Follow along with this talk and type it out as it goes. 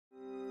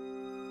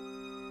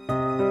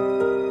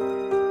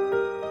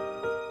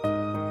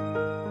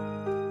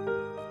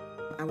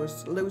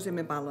losing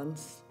my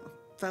balance. I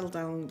fell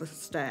down the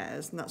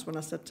stairs, and that's when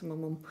I said to my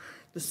mum,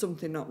 there's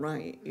something not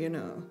right, you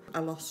know. I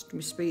lost my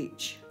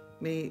speech,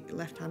 my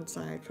left-hand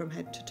side from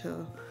head to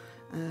toe.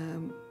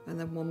 And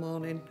then one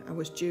morning I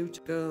was due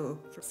to go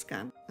for a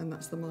scan, and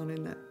that's the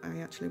morning that I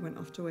actually went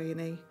off to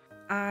A&E.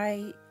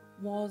 I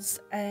was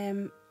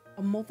a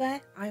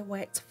mother. I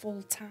worked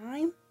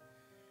full-time.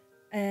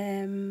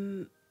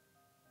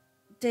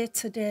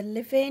 Day-to-day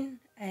living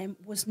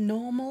was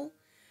normal.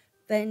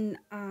 Then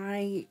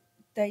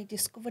they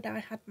discovered I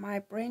had my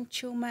brain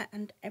tumour,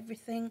 and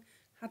everything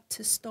had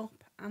to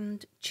stop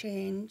and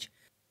change.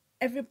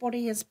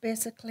 Everybody has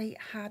basically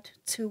had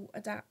to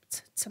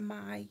adapt to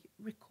my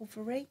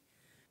recovery.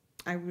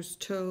 I was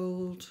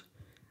told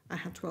I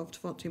had 12 to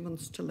 14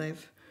 months to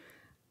live.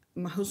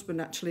 My husband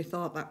actually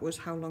thought that was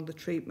how long the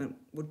treatment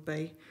would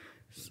be,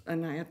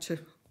 and I had to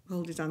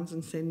hold his hands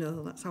and say,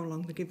 no, that's how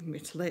long they're giving me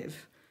to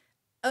live.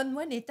 And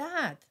when he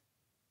died,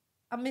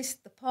 I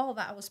missed the Paul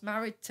that I was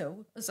married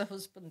to as a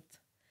husband,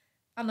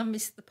 and I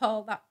missed the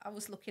Paul that I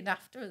was looking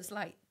after as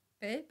like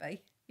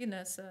baby, you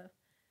know. So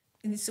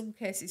in some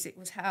cases it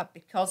was hard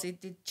because it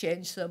did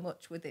change so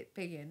much with it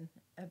being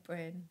a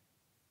brain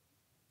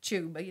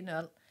tumour, you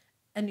know.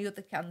 Any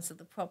other cancer,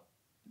 the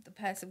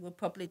person would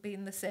probably be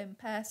the same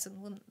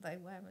person, wouldn't they?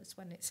 Whereas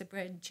when it's a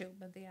brain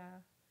tumour, they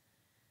are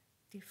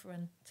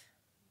different.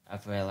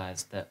 I've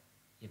realised that,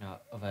 you know,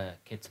 other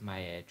kids my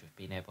age have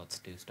been able to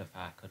do stuff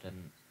I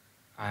couldn't.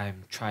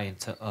 I'm trying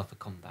to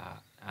overcome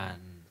that,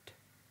 and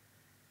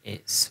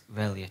it's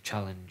really a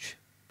challenge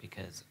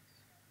because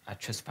I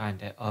just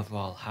find it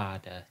overall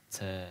harder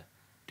to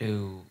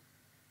do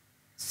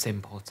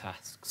simple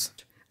tasks.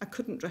 I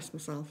couldn't dress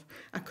myself.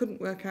 I couldn't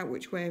work out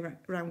which way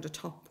round a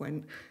top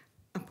went.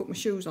 I put my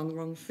shoes on the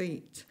wrong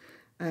feet.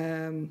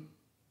 I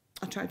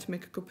tried to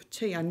make a cup of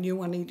tea. I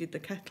knew I needed the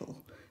kettle,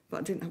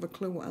 but I didn't have a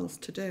clue what else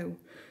to do.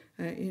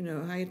 You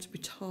know, I had to be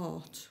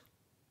taught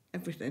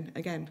everything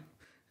again.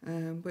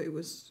 But it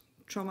was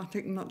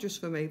traumatic, not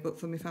just for me, but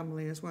for my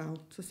family as well,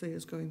 to see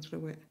us going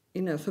through it.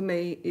 You know, for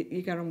me,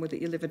 you get on with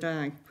it, you live or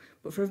die.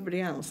 But for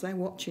everybody else, they're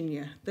watching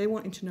you. They're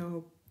wanting to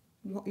know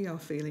what you're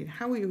feeling,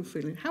 how are you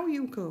feeling, how are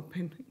you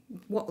coping.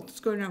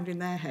 What's going around in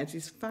their heads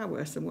is far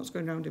worse than what's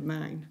going around in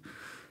mine.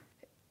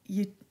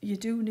 You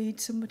do need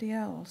somebody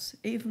else,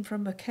 even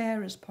from a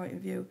carer's point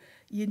of view.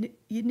 You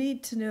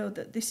need to know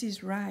that this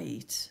is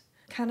right.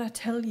 Can I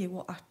tell you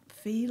what I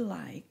feel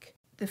like?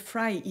 The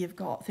fright you've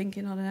got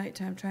thinking on a night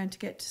time trying to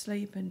get to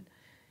sleep, and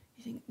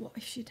you think, what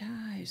if she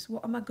dies?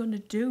 What am I going to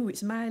do?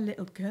 It's my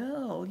little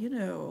girl, you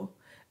know.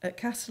 At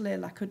Castle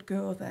Hill I could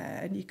go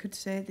there and you could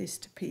say this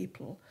to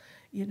people,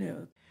 you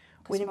know.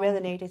 We really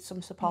needed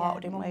some support, yeah,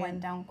 didn't Mum we?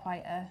 went down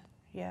quite a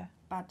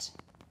bad.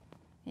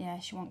 Yeah,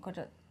 she wasn't good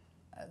at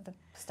the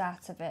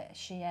start of it.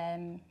 She,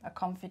 her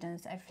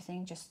confidence,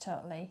 everything just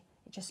totally,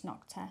 it just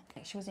knocked her.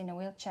 She was in a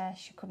wheelchair,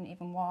 she couldn't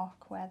even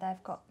walk, where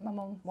they've got my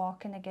mum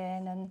walking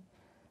again, and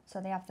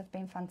so they've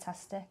been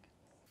fantastic.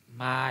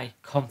 My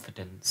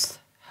confidence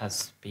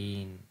has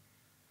been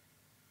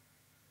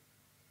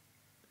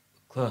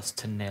close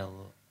to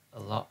nil a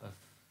lot of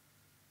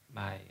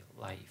my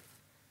life,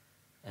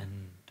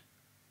 and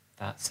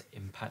that's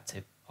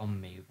impacted on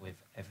me with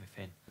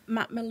everything.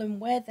 Macmillan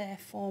were there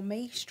for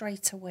me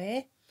straight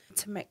away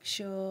to make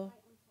sure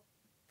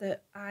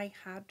that I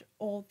had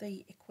all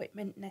the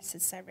equipment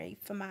necessary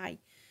for my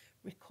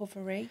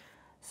recovery.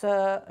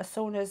 So as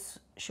soon as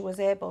she was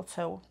able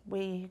to,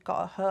 we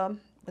got her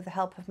home with the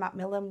help of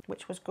Macmillan,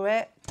 which was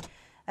great.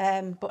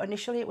 But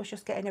initially it was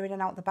just getting her in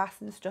and out the bath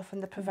and stuff,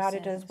 and they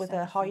provided us with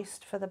a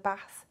hoist for the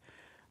bath,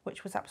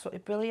 which was absolutely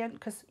brilliant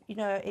because, you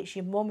know, it's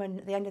your mum, and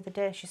at the end of the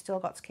day she's still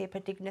got to keep her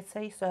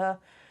dignity. So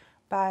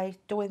by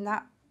doing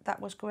that, that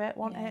was great,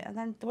 wasn't it? And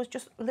then there was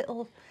just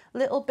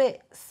little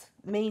bits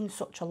mean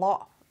such a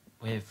lot.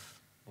 With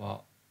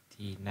what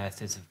the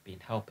nurses have been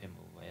helping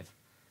me with,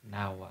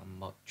 now I'm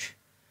much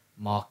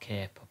more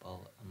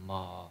capable and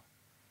more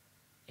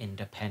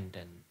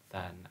independent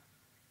than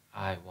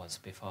I was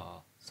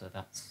before, so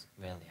that's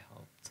really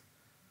helped.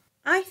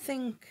 I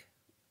think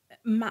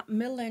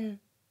Macmillan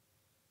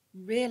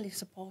really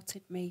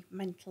supported me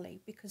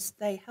mentally because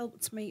they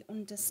helped me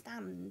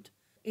understand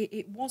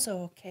it was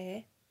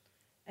okay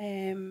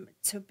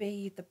to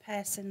be the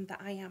person that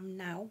I am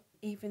now,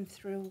 even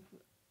through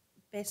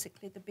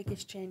basically the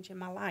biggest change in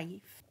my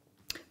life.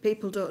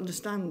 People don't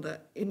understand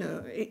that, you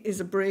know, it is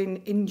a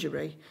brain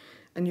injury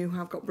and you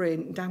have got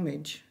brain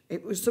damage.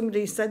 It was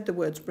somebody said the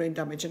words brain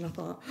damage and I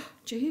thought,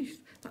 geez,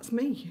 that's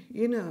me,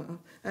 you know.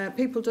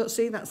 People don't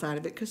see that side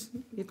of it because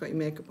you've got your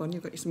makeup on,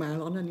 you've got your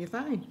smile on and you're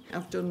fine.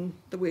 I've done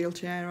the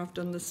wheelchair, I've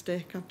done the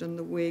stick, I've done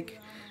the wig.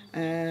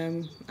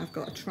 I've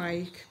got a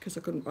trike because I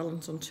couldn't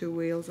balance on two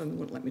wheels and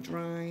wouldn't let me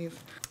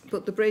drive.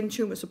 But the brain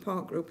tumour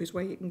support group is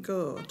where you can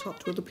go, talk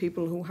to other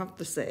people who have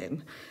the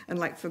same. And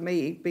like for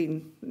me,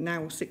 being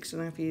now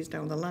 6.5 years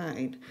down the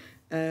line,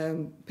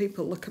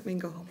 people look at me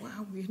and go, oh,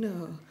 wow, you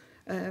know,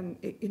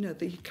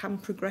 that you can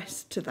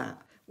progress to that.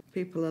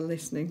 People are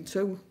listening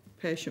to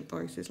patient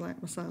voices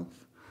like myself.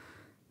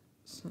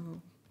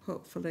 So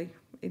hopefully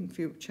in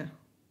future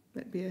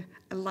maybe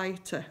a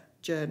lighter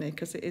journey,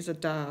 because it is a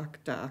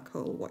dark, dark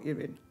hole what you're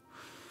in.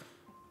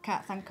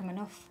 Can't thank them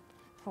enough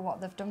for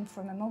what they've done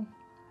for my mum.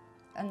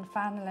 And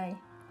finally,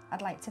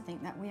 I'd like to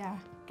think that we are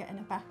getting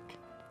her back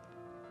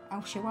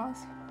how she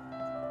was.